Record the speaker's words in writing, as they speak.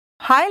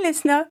Hi,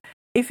 listener.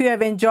 If you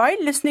have enjoyed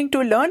listening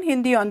to Learn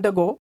Hindi on the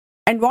go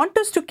and want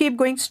us to keep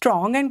going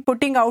strong and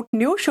putting out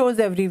new shows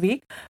every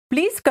week,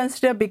 please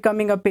consider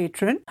becoming a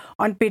patron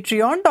on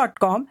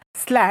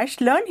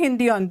patreon.com/Learn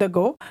Hindi on the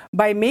go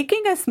by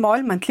making a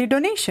small monthly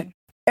donation.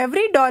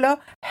 Every dollar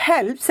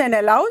helps and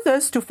allows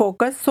us to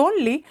focus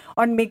solely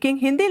on making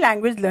Hindi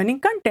language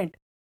learning content.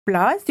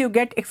 Plus, you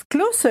get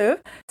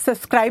exclusive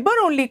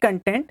subscriber-only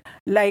content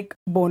like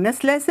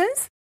bonus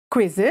lessons,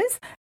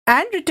 quizzes,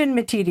 and written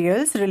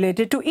materials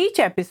related to each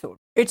episode.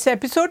 It's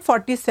episode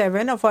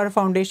 47 of our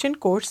foundation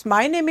course.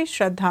 My name is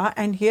Shraddha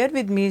and here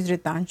with me is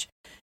Ritansh.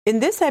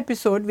 In this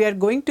episode, we are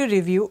going to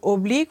review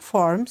oblique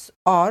forms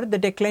or the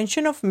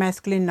declension of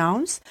masculine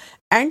nouns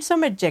and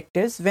some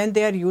adjectives when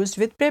they are used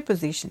with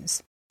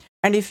prepositions.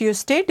 And if you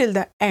stay till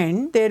the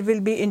end, there will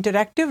be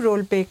interactive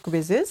role-play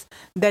quizzes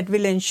that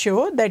will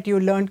ensure that you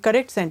learn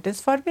correct sentence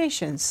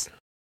formations.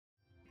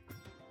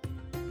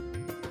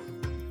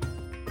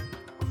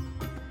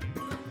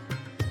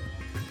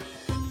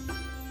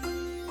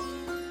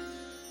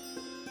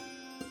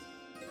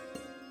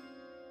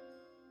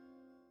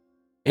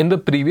 In the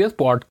previous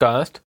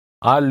podcast,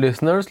 our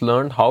listeners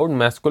learned how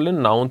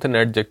masculine nouns and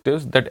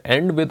adjectives that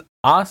end with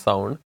a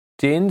sound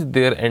change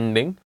their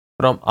ending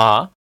from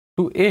a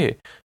to a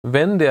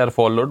when they are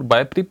followed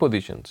by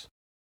prepositions.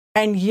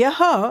 And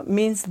yah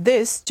means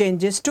this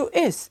changes to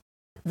is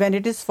when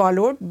it is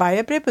followed by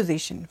a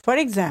preposition. For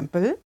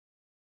example,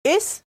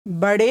 इस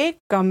बड़े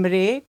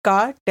कमरे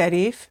का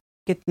tariff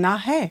कितना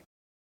है?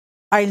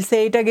 I'll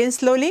say it again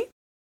slowly.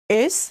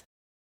 इस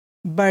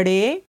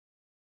बड़े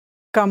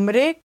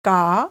कमरे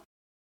का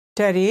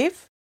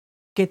टैरिफ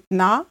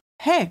कितना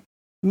है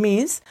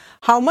means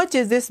how much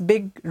is this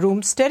big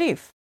room's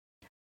tariff?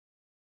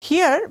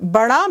 Here,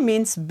 bada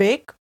means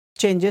big,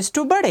 changes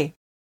to bade.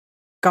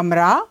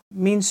 Kamra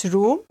means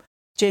room,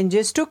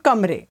 changes to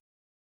kamre.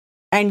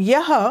 And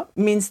yah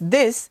means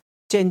this,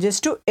 changes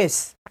to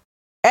is,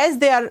 as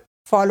they are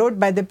followed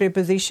by the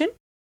preposition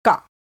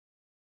ka.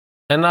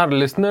 And our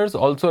listeners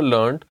also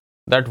learned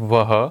that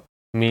vah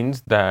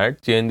means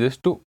that changes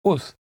to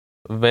us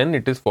when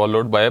it is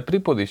followed by a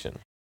preposition.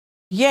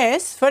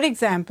 Yes, for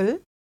example,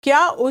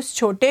 क्या उस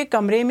छोटे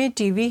कमरे में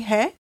TV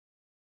है?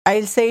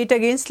 I'll say it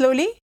again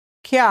slowly.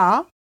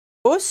 क्या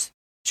उस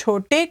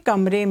छोटे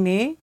कमरे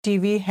में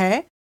टीवी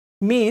है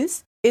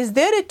means is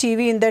there a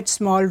TV in that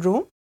small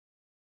room?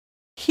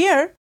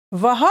 Here,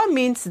 वह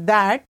means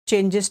that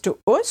changes to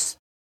us.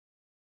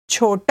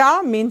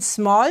 छोटा means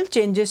small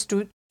changes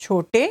to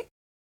छोटे.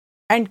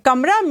 And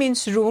कमरा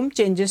means room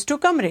changes to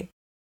कमरे,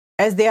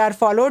 as they are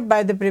followed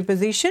by the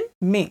preposition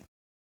में.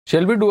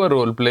 Shall we do a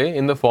role play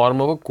in the form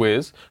of a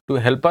quiz to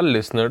help our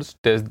listeners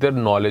test their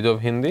knowledge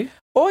of Hindi?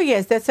 Oh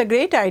yes, that's a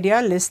great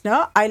idea,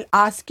 listener. I'll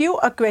ask you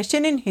a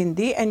question in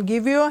Hindi and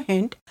give you a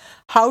hint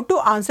how to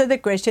answer the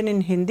question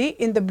in Hindi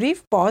in the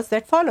brief pause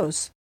that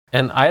follows.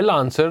 And I'll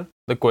answer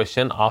the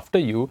question after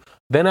you,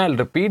 then I'll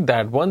repeat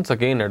that once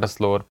again at a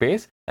slower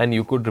pace and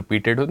you could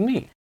repeat it with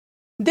me.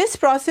 This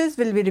process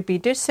will be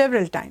repeated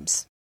several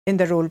times. In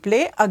the role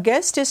play, a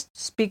guest is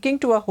speaking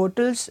to a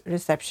hotel's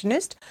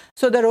receptionist,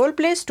 so the role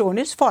play's tone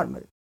is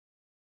formal.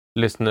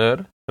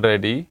 Listener,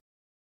 ready?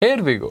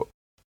 Here we go.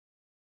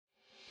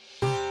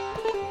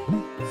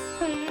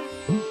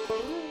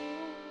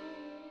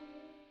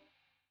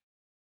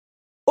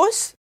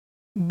 उस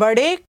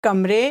बड़े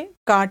कमरे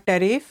का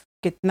tariff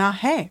कितना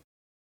है?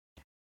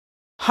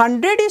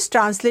 100 is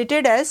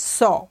translated as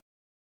 100.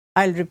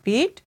 I'll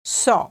repeat,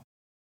 100.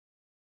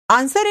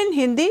 Answer in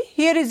Hindi,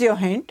 here is your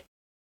hint.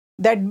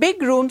 That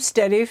big room's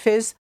tariff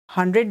is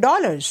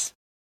 $100.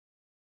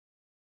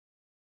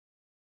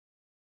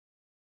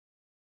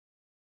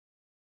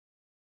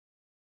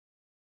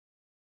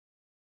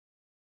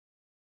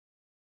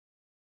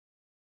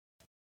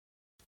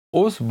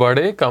 उस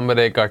बड़े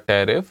कमरे का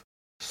टैरिफ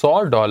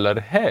 $100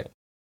 है.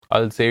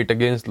 I'll say it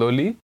again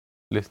slowly.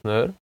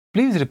 Listener,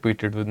 please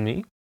repeat it with me.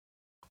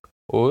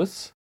 उस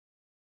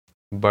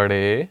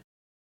बड़े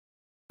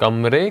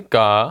कमरे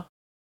का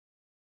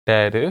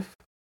टैरिफ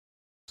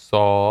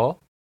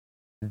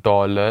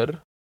 $100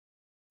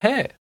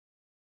 है.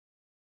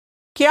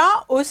 क्या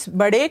उस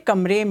बड़े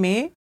कमरे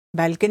में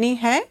balcony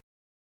है?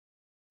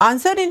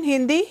 Answer in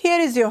Hindi, here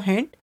is your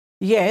hint.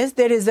 Yes,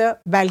 there is a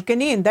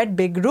balcony in that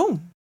big room.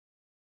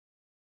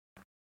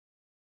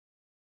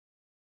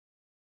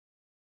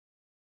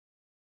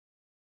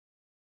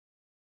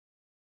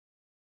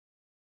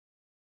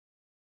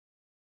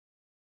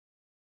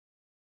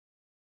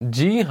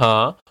 जी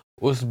हाँ,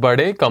 उस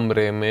बड़े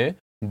कमरे में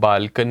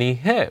बालकनी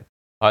है.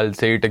 I'll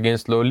say it again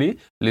slowly.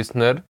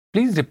 Listener,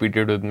 please repeat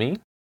it with me.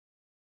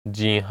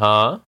 जी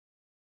हाँ,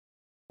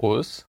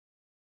 उस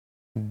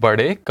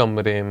बड़े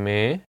कमरे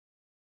में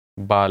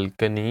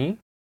बालकनी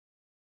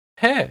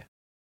है.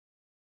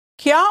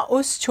 क्या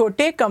उस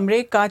छोटे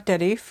कमरे का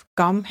टैरिफ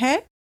कम है?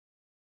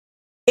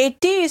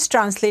 80 is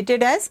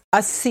translated as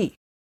 80.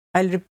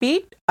 I'll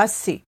repeat,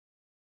 80.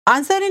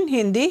 Answer in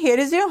Hindi, here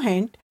is your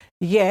hint.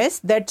 Yes,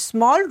 that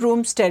small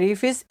room's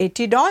tariff is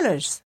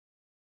 $80.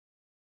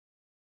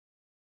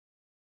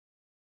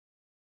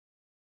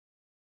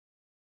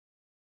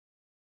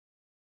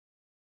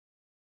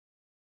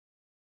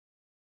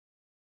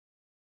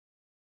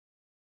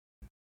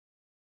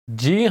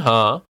 जी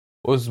हाँ,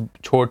 उस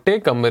छोटे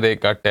कमरे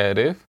का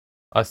टैरिफ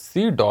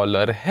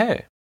 $80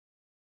 है।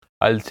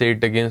 I'll say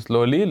it again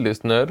slowly.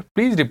 Listener,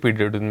 please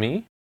repeat it with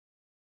me.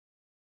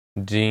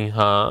 जी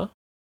हाँ,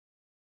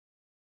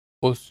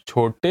 उस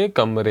छोटे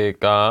कमरे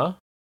का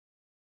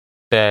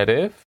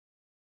टैरिफ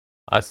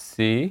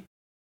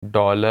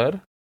 $80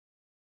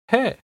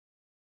 है।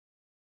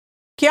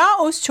 क्या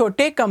उस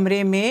छोटे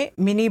कमरे में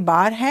मिनी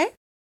बार है?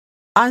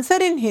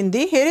 Answer in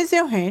Hindi, here is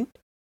your hint.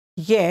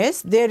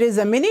 Yes, there is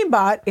a mini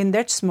bar in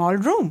that small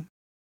room.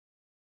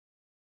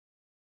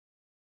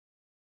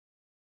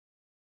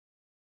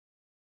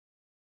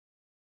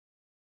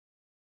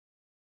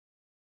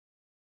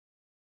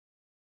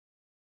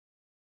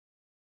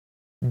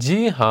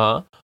 जी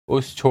हाँ,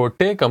 उस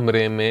छोटे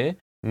कमरे में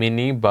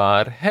मिनी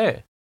बार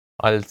है।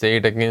 I'll say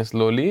it again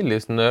slowly.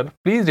 Listener,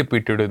 please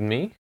repeat it with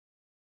me.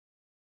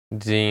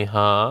 जी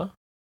हाँ,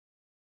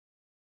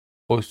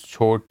 उस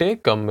छोटे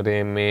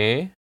कमरे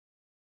में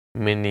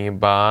मिनी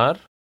बार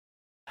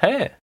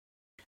है।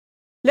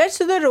 Let's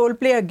do the role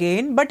play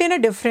again, but in a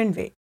different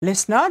way.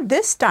 Listener,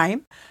 this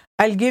time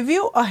I'll give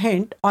you a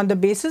hint on the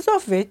basis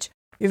of which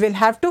you will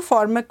have to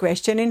form a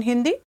question in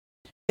Hindi.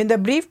 In the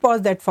brief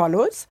pause that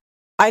follows,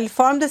 I'll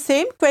form the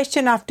same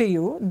question after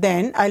you,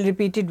 then I'll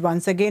repeat it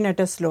once again at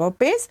a slower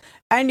pace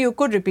and you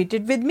could repeat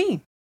it with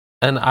me.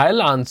 And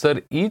I'll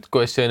answer each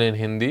question in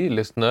Hindi.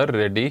 Listener,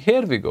 ready?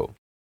 Here we go.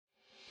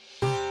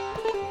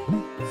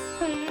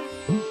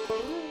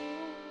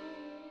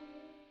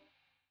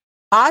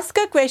 Ask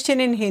a question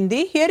in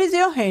Hindi. Here is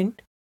your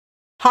hint.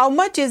 How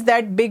much is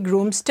that big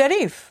room's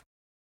tariff?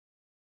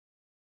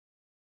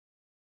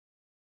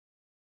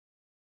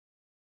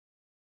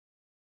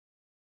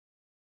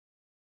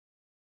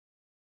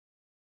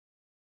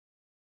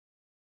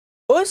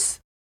 उस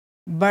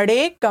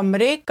बड़े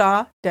कमरे का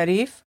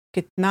tariff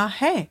कितना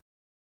है?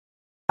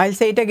 I'll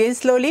say it again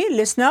slowly.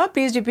 Listener,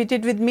 please repeat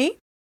it with me.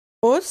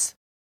 उस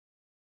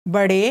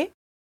बड़े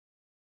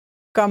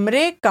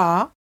कमरे का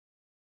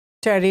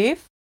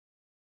टैरिफ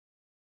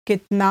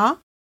कितना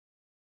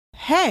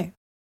है?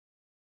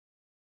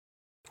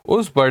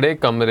 उस बड़े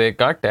कमरे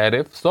का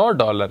टैरिफ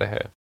 $100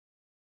 है।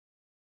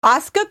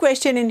 Ask a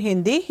question in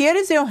Hindi. Here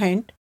is your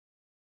hint.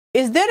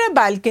 Is there a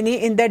balcony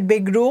in that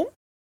big room?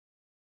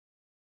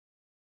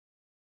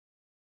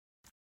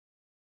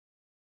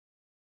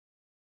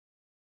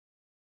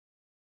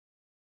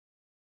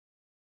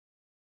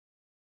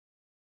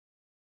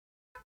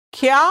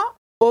 क्या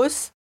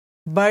उस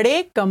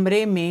बड़े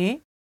कमरे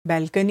में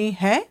बैल्कनी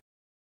है?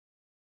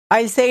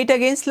 I'll say it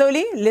again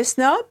slowly.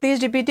 Listener,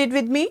 please repeat it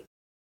with me.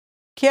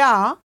 क्या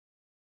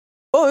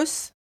उस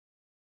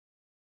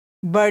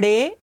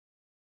बड़े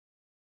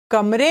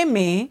कमरे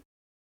में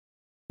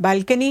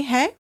बालकनी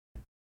है?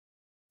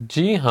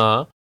 जी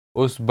हाँ,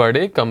 उस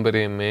बड़े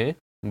कमरे में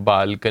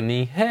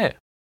बालकनी है।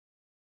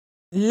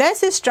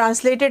 Less is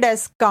translated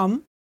as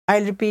come.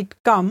 I'll repeat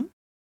come.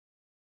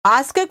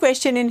 Ask a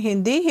question in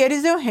Hindi. Here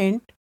is your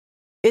hint.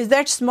 Is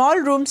that small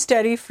room's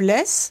tariff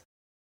less?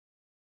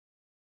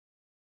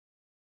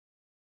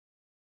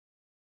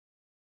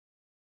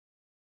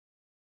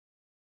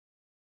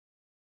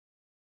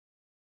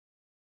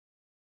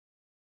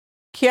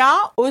 क्या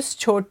उस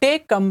छोटे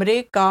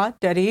कमरे का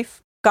टैरिफ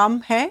कम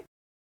है?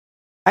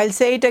 I'll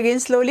say it again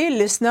slowly.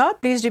 Listener,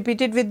 please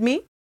repeat it with me.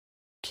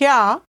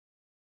 क्या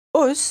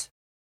उस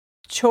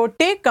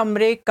छोटे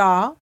कमरे का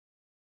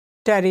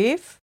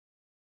टैरिफ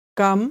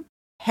कम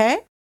है?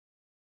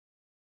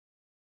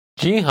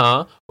 जी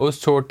हाँ,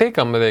 उस छोटे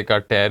कमरे का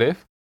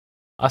टैरिफ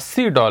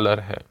 $80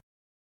 है।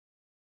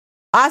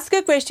 Ask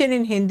a question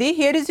in Hindi.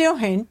 Here is your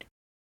hint.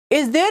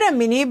 Is there a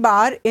mini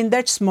bar in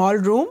that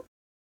small room?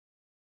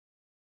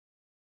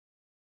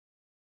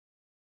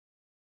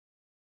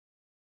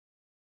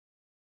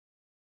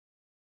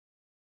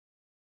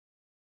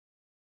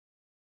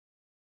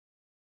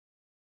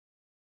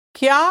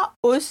 क्या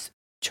उस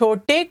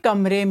छोटे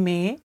कमरे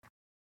में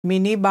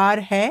मिनी बार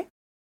है?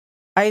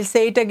 I'll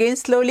say it again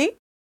slowly.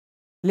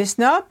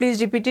 Listener,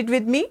 please repeat it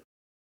with me.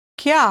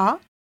 क्या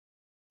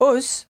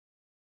उस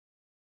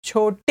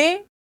छोटे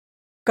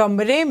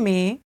कमरे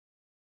में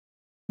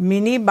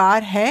मिनी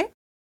बार है?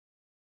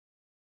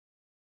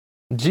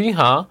 जी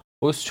हाँ,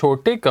 उस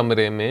छोटे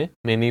कमरे में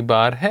मिनी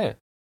बार है।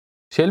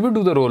 Shall we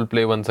do the role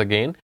play once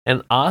again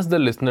and ask the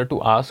listener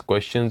to ask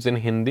questions in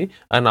Hindi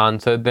and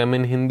answer them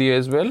in Hindi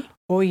as well?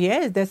 Oh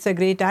yes, that's a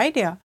great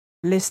idea.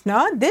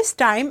 Listener, this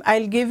time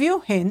I'll give you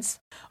hints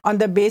on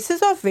the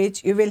basis of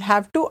which you will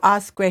have to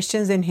ask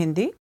questions in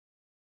Hindi.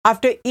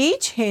 After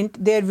each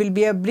hint, there will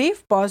be a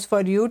brief pause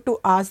for you to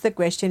ask the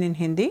question in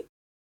Hindi.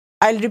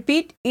 I'll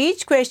repeat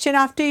each question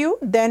after you,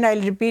 then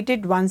I'll repeat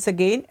it once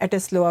again at a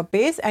slower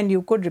pace and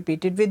you could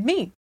repeat it with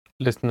me.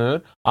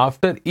 Listener,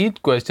 after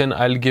each question,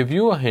 I'll give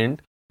you a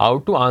hint how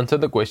to answer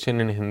the question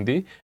in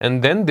Hindi,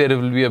 and then there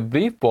will be a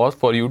brief pause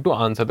for you to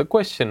answer the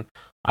question.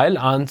 I'll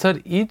answer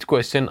each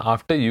question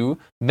after you,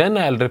 then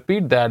I'll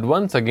repeat that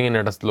once again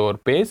at a slower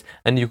pace,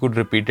 and you could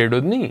repeat it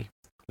with me.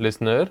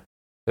 Listener,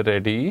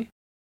 ready?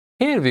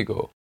 Here we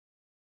go.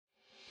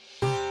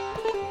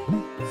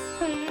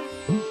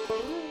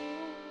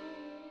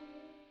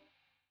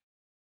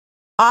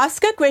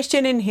 Ask a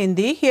question in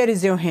Hindi. Here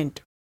is your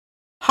hint.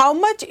 How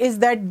much is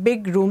that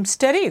big room's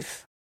tariff?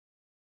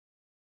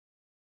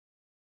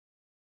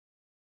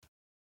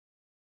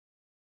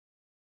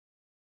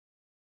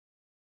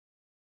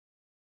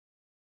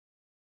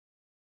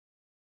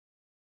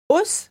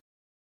 उस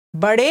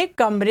बड़े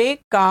कमरे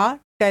का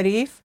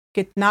tariff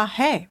कितना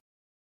है?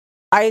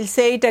 I'll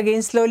say it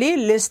again slowly.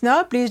 Listener,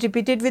 please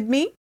repeat it with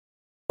me.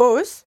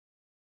 उस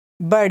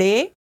बड़े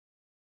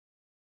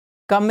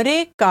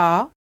कमरे का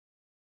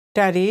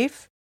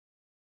टैरिफ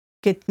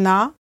कितना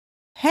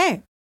है?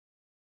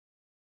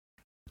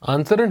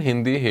 Answer in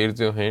Hindi, here's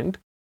your hint.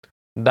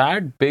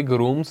 That big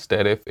room's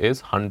tariff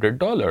is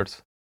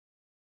 $100.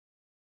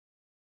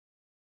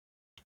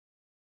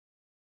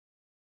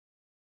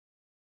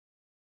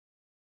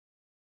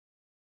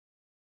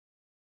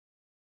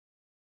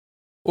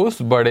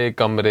 उस बड़े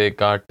कमरे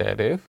का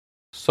टैरिफ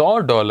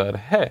 $100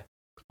 है.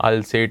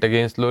 I'll say it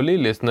again slowly.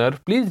 Listener,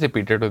 please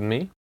repeat it with me.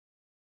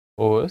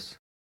 उस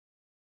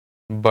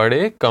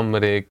बड़े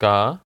कमरे का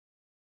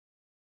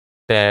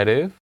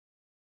टैरिफ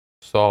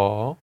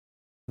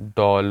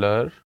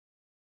 $100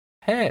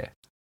 है.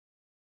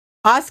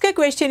 Ask a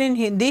question in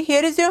Hindi.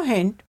 Here is your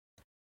hint.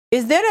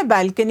 Is there a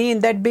balcony in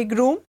that big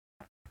room?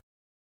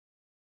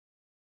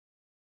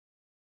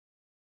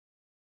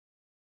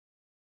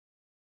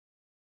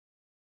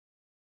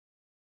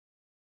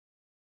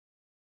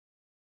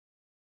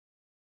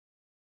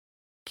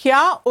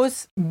 क्या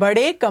उस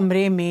बड़े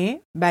कमरे में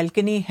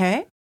balcony है?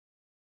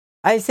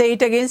 I'll say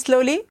it again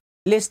slowly.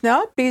 Listener,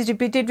 please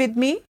repeat it with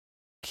me.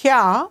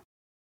 क्या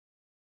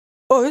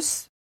उस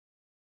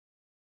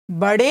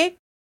बड़े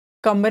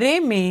कमरे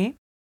में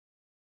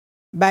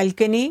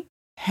balcony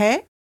है?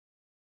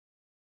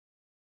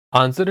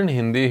 Answer in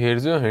Hindi,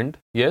 here's your hint.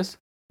 Yes,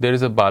 there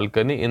is a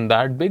balcony in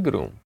that big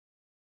room.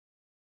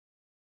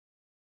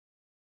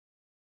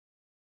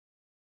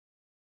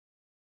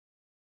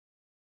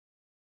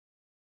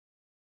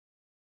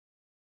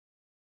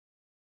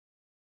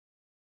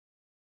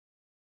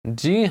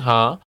 जी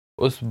हाँ,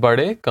 उस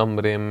बड़े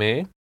कमरे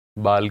में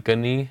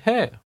बालकनी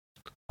है.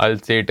 I'll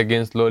say it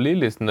again slowly.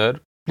 Listener,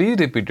 please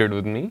repeat it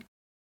with me.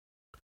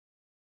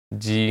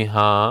 जी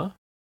हाँ,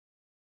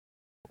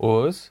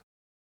 उस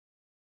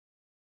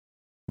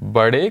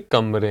बड़े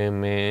कमरे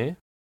में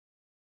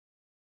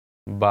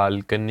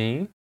बालकनी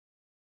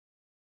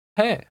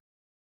है.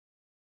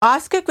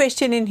 Ask a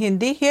question in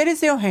Hindi. Here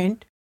is your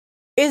hint.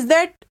 Is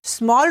that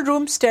small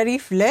room's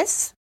tariff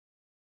less?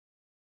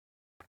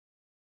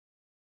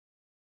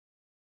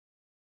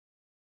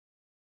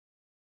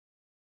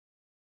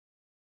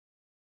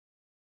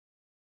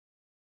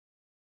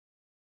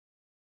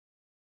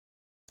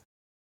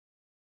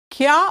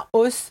 क्या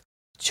उस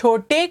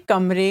छोटे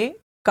कमरे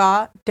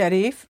का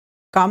टैरिफ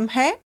कम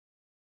है?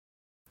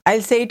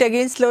 I'll say it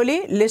again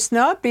slowly.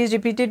 Listener, please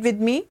repeat it with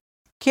me.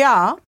 क्या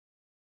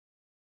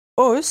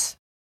उस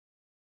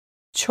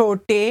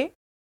छोटे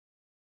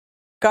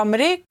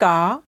कमरे का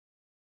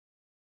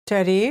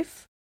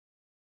टैरिफ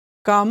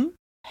कम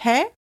है?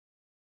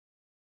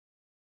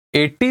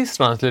 80 is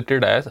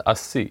translated as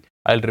 80.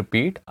 I'll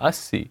repeat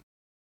 80.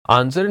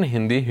 Answer in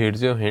Hindi,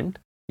 here's your hint.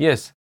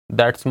 Yes,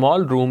 that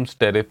small room's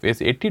tariff is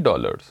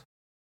 $80.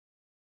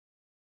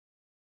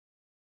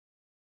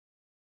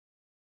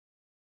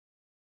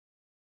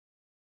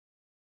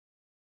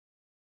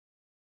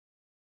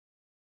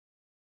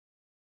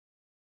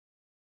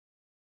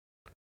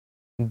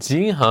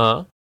 जी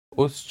हाँ,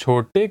 उस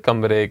छोटे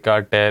कमरे का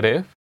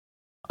टैरिफ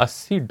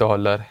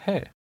 $80 है.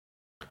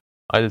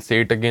 I'll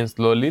say it again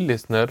slowly.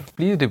 Listener,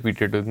 please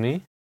repeat it with me.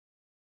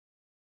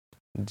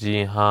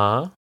 जी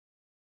हाँ,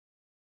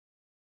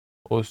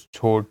 उस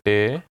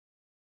छोटे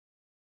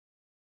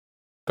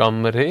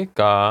कमरे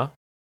का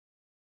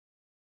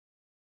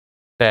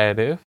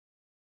टैरिफ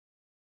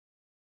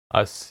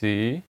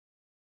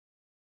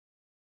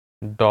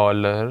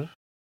 $80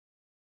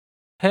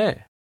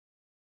 है.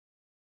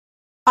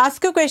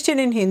 Ask a question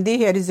in Hindi.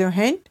 Here is your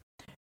hint.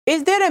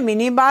 Is there a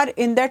mini bar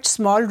in that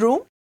small room?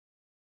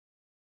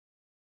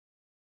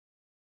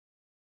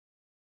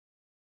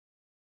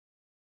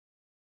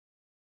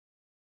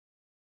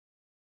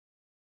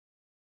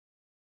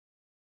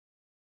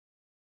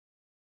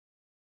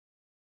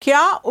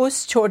 क्या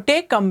उस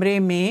छोटे कमरे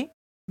में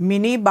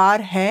मिनी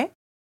बार है?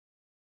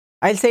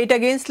 I'll say it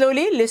again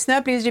slowly.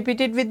 Listener, please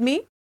repeat it with me.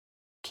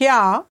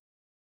 क्या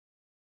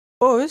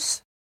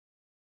उस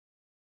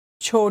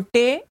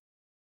छोटे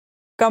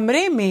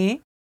कमरे में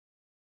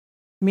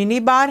मिनी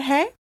बार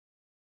है?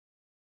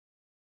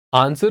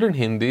 Answer in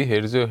Hindi,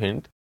 here's your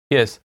hint.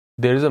 Yes,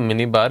 there is a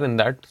mini bar in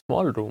that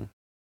small room.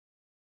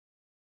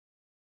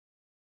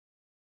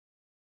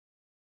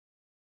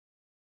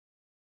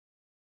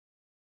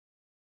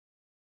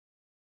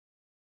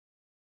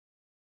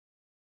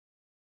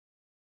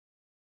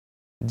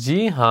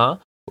 जी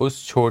हाँ,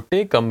 उस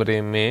छोटे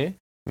कमरे में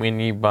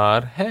मिनी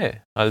बार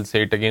है. I'll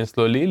say it again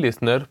slowly.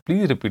 Listener,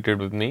 please repeat it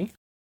with me.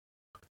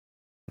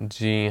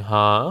 जी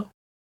हाँ,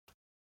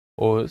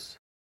 उस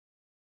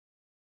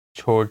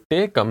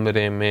छोटे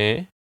कमरे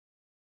में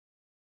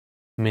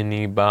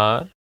मिनी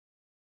बार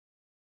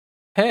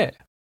है।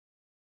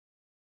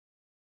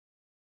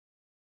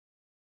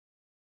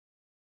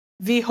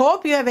 We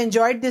hope you have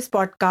enjoyed this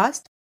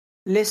podcast.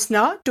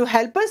 Listener, to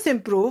help us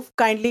improve,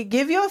 kindly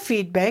give your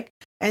feedback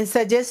and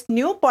suggest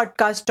new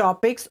podcast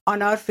topics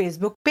on our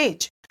Facebook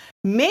page.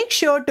 Make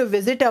sure to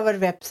visit our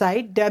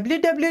website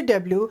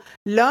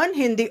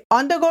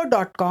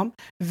www.learnhindiondego.com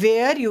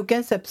where you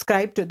can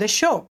subscribe to the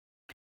show.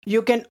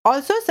 You can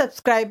also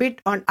subscribe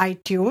it on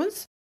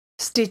iTunes,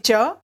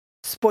 Stitcher,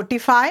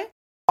 Spotify,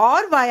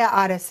 or via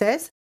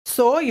RSS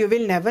so you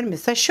will never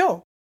miss a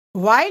show.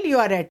 While you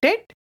are at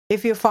it,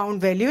 if you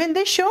found value in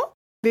this show,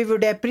 we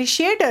would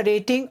appreciate a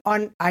rating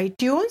on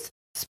iTunes,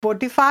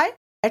 Spotify,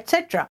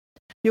 etc.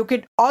 You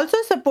could also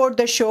support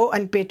the show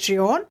on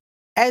Patreon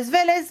as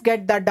well as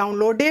get the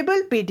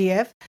downloadable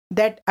PDF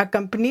that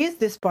accompanies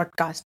this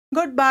podcast.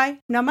 Goodbye.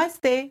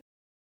 Namaste.